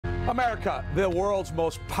America, the world's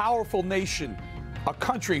most powerful nation, a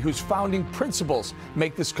country whose founding principles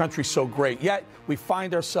make this country so great. Yet we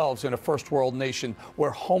find ourselves in a first world nation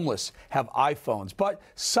where homeless have iPhones, but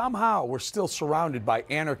somehow we're still surrounded by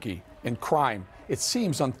anarchy and crime. It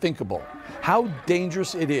seems unthinkable how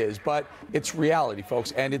dangerous it is, but it's reality,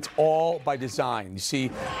 folks, and it's all by design. You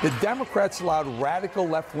see, the Democrats allowed radical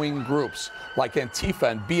left-wing groups like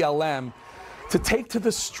Antifa and BLM to take to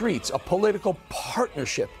the streets a political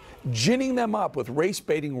partnership, ginning them up with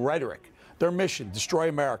race-baiting rhetoric. Their mission, destroy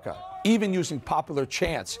America, even using popular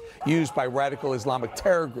chants used by radical Islamic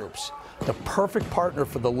terror groups. The perfect partner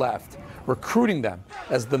for the left, recruiting them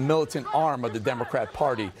as the militant arm of the Democrat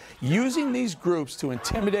Party, using these groups to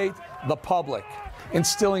intimidate the public,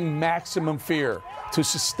 instilling maximum fear, to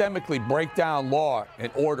systemically break down law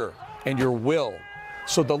and order and your will.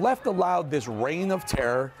 So the left allowed this reign of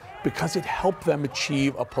terror because it helped them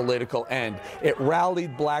achieve a political end. It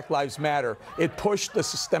rallied Black Lives Matter. It pushed the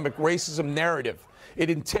systemic racism narrative.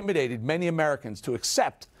 It intimidated many Americans to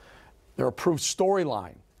accept their approved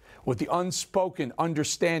storyline with the unspoken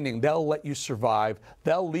understanding they'll let you survive,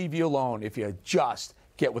 they'll leave you alone if you just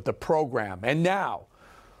get with the program. And now,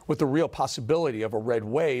 with the real possibility of a red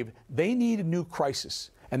wave, they need a new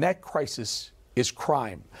crisis, and that crisis is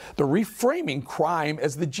crime. They're reframing crime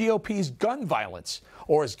as the GOP's gun violence,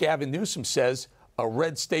 or as Gavin Newsom says, a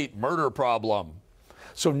red state murder problem.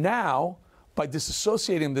 So now, by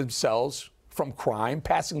disassociating themselves from crime,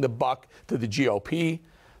 passing the buck to the GOP,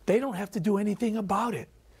 they don't have to do anything about it,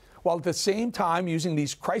 while at the same time using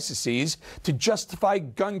these crises to justify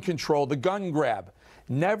gun control, the gun grab.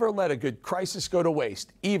 Never let a good crisis go to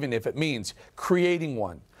waste, even if it means creating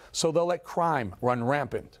one. So they'll let crime run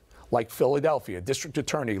rampant, like Philadelphia District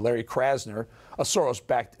Attorney Larry Krasner, a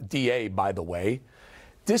Soros-backed DA, by the way,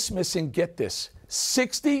 dismissing, get this,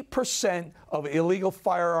 60% of illegal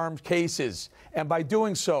firearms cases. And by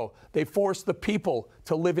doing so, they force the people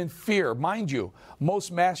to live in fear. Mind you,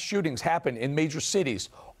 most mass shootings happen in major cities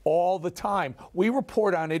all the time. We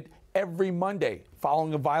report on it every Monday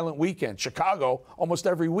following a violent weekend. Chicago, almost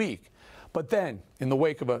every week. But then, in the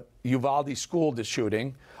wake of a Uvalde school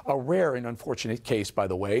shooting, a rare and unfortunate case, by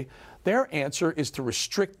the way, their answer is to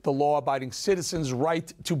restrict the law-abiding citizens'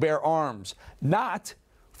 right to bear arms, not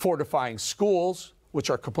fortifying schools, which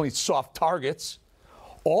are complete soft targets.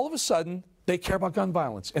 All of a sudden, they care about gun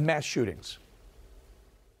violence and mass shootings.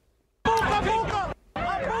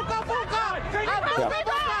 Yeah.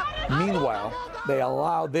 Meanwhile, they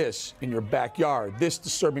allow this in your backyard. This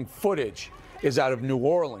disturbing footage is out of New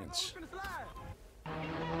Orleans.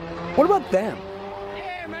 What about them?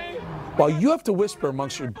 While you have to whisper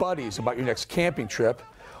amongst your buddies about your next camping trip,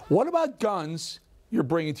 what about guns you're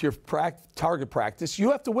bringing to your target practice?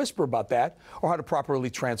 You have to whisper about that, or how to properly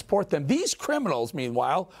transport them. These criminals,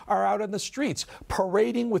 meanwhile, are out on the streets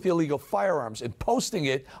parading with illegal firearms and posting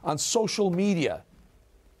it on social media.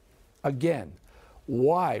 Again,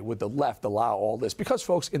 why would the left allow all this? Because,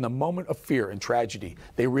 folks, in the moment of fear and tragedy,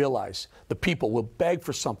 they realize the people will beg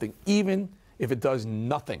for something, even if it does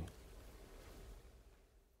nothing.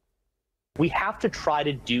 We have to try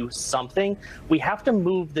to do something. We have to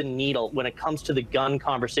move the needle when it comes to the gun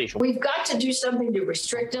conversation. We've got to do something to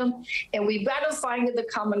restrict them, and we've got to find the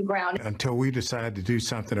common ground. Until we decide to do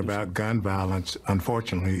something about gun violence,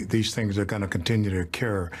 unfortunately, these things are going to continue to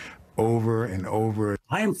occur over and over.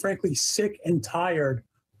 I am frankly sick and tired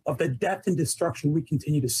of the death and destruction we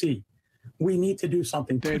continue to see. We need to do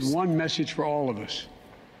something. They had one message for all of us.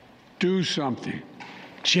 Do something.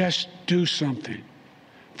 Just do something.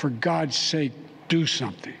 For God's sake, do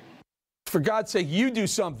something. For God's sake, you do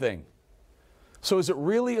something. So is it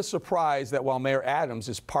really a surprise that while Mayor Adams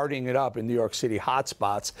is partying it up in New York City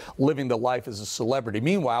hotspots, living the life as a celebrity,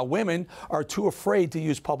 meanwhile, women are too afraid to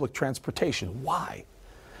use public transportation? Why?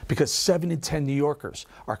 Because 7 in 10 New Yorkers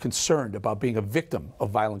are concerned about being a victim of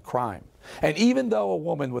violent crime. And even though a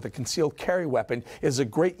woman with a concealed carry weapon is a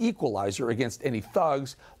great equalizer against any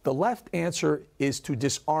thugs, the left answer is to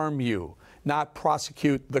disarm you, not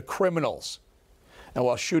prosecute the criminals. And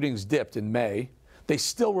while shootings dipped in May, they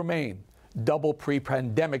still remain double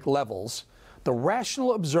pre-pandemic levels. The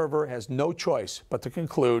rational observer has no choice but to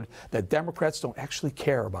conclude that Democrats don't actually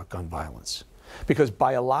care about gun violence, because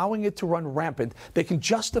by allowing it to run rampant, they can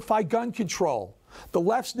justify gun control. The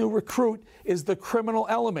left's new recruit is the criminal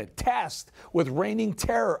element tasked with raining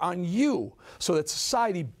terror on you, so that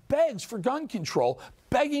society begs for gun control,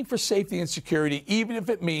 begging for safety and security, even if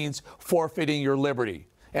it means forfeiting your liberty.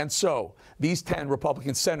 And so, these 10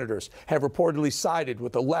 Republican senators have reportedly sided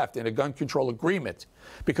with the left in a gun control agreement,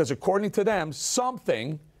 because according to them,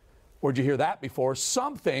 something, where'd you hear that before,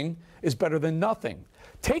 something is better than nothing.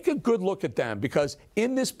 Take a good look at them, because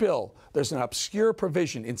in this bill, there's an obscure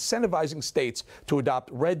provision incentivizing states to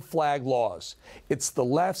adopt red flag laws. It's the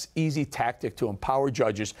left's easy tactic to empower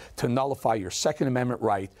judges to nullify your Second Amendment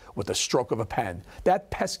right with a stroke of a pen.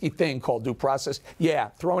 That pesky thing called due process, yeah,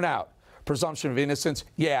 thrown out. Presumption of innocence,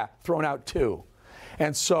 yeah, thrown out too.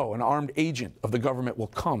 And so an armed agent of the government will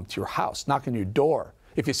come to your house, knock on your door,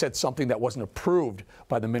 if you said something that wasn't approved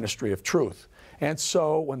by the Ministry of Truth. And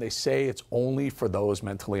so when they say it's only for those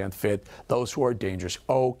mentally unfit, those who are dangerous,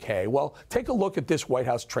 okay. Well, take a look at this White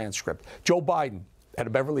House transcript. Joe Biden at a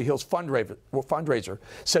Beverly Hills fundraiser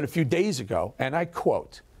said a few days ago, and I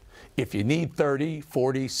quote, "If you need 30,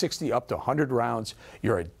 40, 60, up to 100 rounds,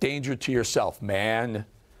 you're a danger to yourself, man."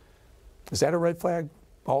 Is that a red flag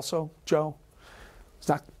also, Joe? It's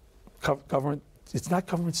not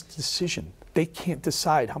government's decision. They can't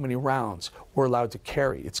decide how many rounds we're allowed to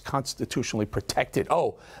carry. It's constitutionally protected.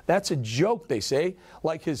 Oh, that's a joke, they say,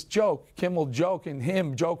 like his joke, Kimmel joke, and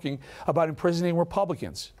him joking about imprisoning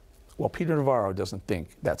Republicans. Well, Peter Navarro doesn't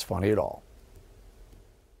think that's funny at all.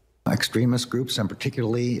 Extremist groups, and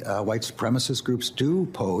particularly white supremacist groups, do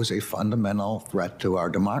pose a fundamental threat to our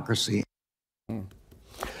democracy.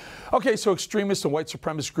 Okay, so extremist and white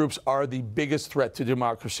supremacist groups are the biggest threat to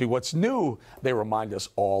democracy. What's new? They remind us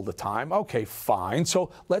all the time. Okay, fine. So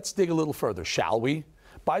let's dig a little further, shall we?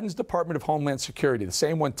 Biden's Department of Homeland Security, the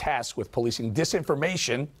same one tasked with policing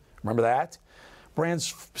disinformation, remember that?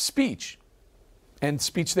 Brands speech, and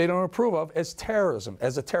speech they don't approve of, as terrorism,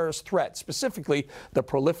 as a terrorist threat, specifically the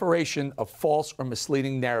proliferation of false or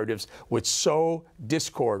misleading narratives which sow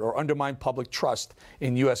discord or undermine public trust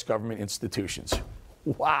in U.S. government institutions.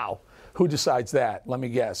 Wow. Who decides that? Let me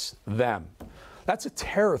guess. Them. That's a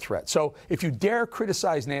terror threat. So if you dare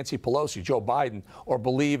criticize Nancy Pelosi, Joe Biden, or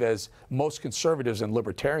believe, as most conservatives and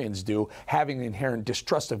libertarians do, having an inherent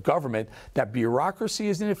distrust of government, that bureaucracy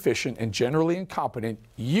is inefficient and generally incompetent,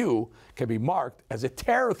 you can be marked as a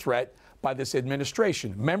terror threat by this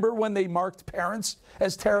administration. Remember when they marked parents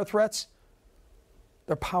as terror threats?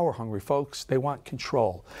 They're power hungry, folks. They want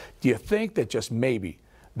control. Do you think that just maybe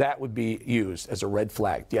that would be used as a red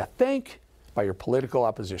flag? Do you think? By your political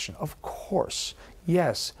opposition? Of course.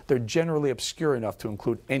 Yes, they're generally obscure enough to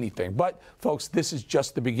include anything. But, folks, this is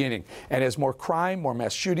just the beginning. And as more crime, more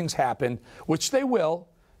mass shootings happen, which they will,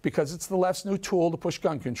 because it's the left's new tool to push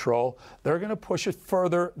gun control, they're going to push it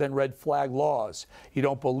further than red flag laws. You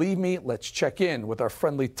don't believe me? Let's check in with our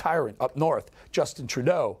friendly tyrant up north, Justin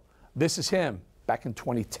Trudeau. This is him back in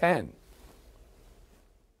 2010.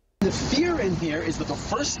 The fear in here is that the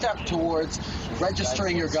first step towards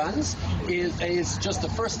registering your guns is just the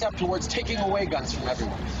first step towards taking away guns from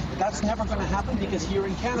everyone. That's never going to happen, because here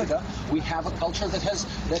in Canada we have a culture that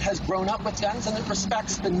has grown up with guns and that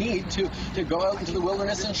respects the need to go out into the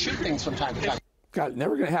wilderness and shoot things from time to time. God,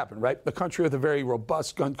 never going to happen, right? The country with a very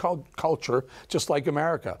robust gun culture, just like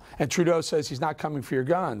America. And Trudeau says he's not coming for your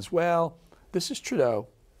guns. Well, this is Trudeau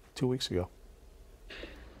 2 weeks ago.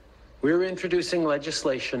 We're introducing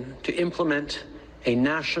legislation to implement a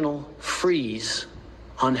national freeze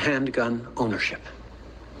on handgun ownership.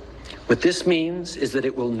 What this means is that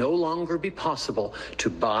it will no longer be possible to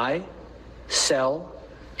buy, sell,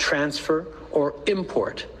 transfer, or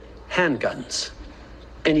import handguns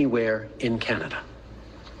anywhere in Canada.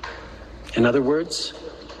 In other words,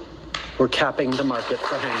 we're capping the market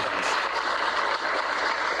for handguns.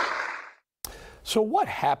 So what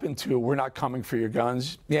happened to "we're not coming for your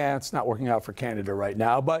guns"? Yeah, it's not working out for Canada right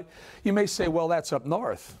now, but you may say, well, that's up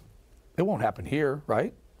north. It won't happen here,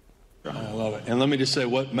 right? I love it. And let me just say,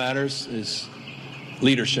 what matters is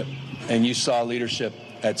leadership. And you saw leadership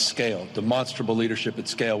at scale, demonstrable leadership at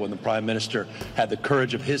scale, when the Prime Minister had the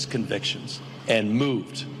courage of his convictions and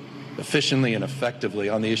moved efficiently and effectively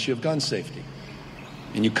on the issue of gun safety.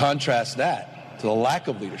 And you contrast that to the lack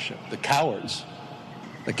of leadership, the cowards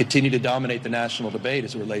that continue to dominate the national debate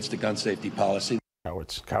as it relates to gun safety policy.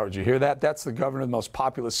 Cowards, you hear that? That's the governor of the most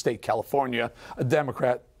populous state, California, a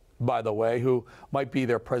Democrat, by the way, who might be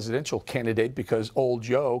their presidential candidate because old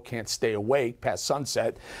Joe can't stay awake past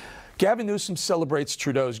sunset. Gavin Newsom celebrates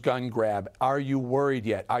Trudeau's gun grab. Are you worried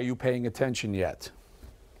yet? Are you paying attention yet?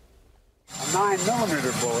 A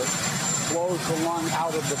 9mm bullet blows the lung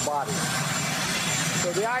out of the body.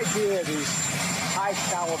 So the idea of these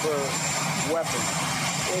high-caliber weapons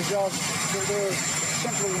is there's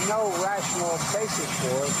simply no rational basis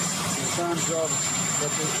for it in terms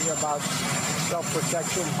of about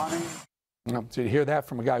self-protection, hunting. So you hear that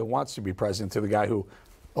from a guy who wants to be president to the guy who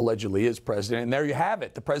allegedly is president. And there you have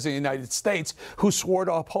it, the president of the United States, who swore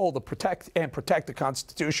to uphold protect the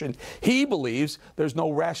Constitution. He believes there's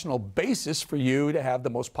no rational basis for you to have the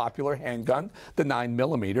most popular handgun, the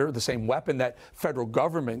 9mm, the same weapon that federal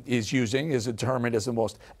government is using, is determined as the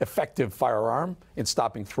most effective firearm in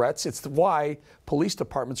stopping threats. It's why police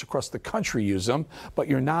departments across the country use them, but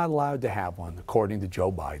you're not allowed to have one, according to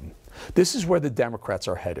Joe Biden. This is where the Democrats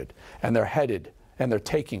are headed, and they're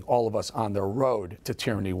taking all of us on their road to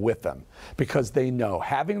tyranny with them, because they know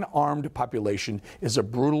having an armed population is a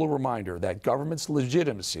brutal reminder that government's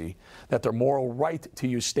legitimacy, that their moral right to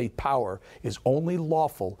use state power, is only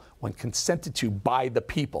lawful when consented to by the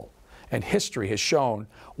people. And history has shown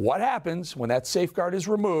what happens when that safeguard is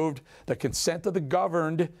removed. The consent of the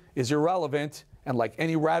governed is irrelevant. And like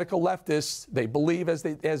any radical leftists, they believe, as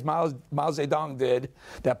Mao Zedong did,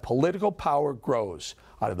 that political power grows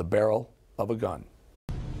out of the barrel of a gun.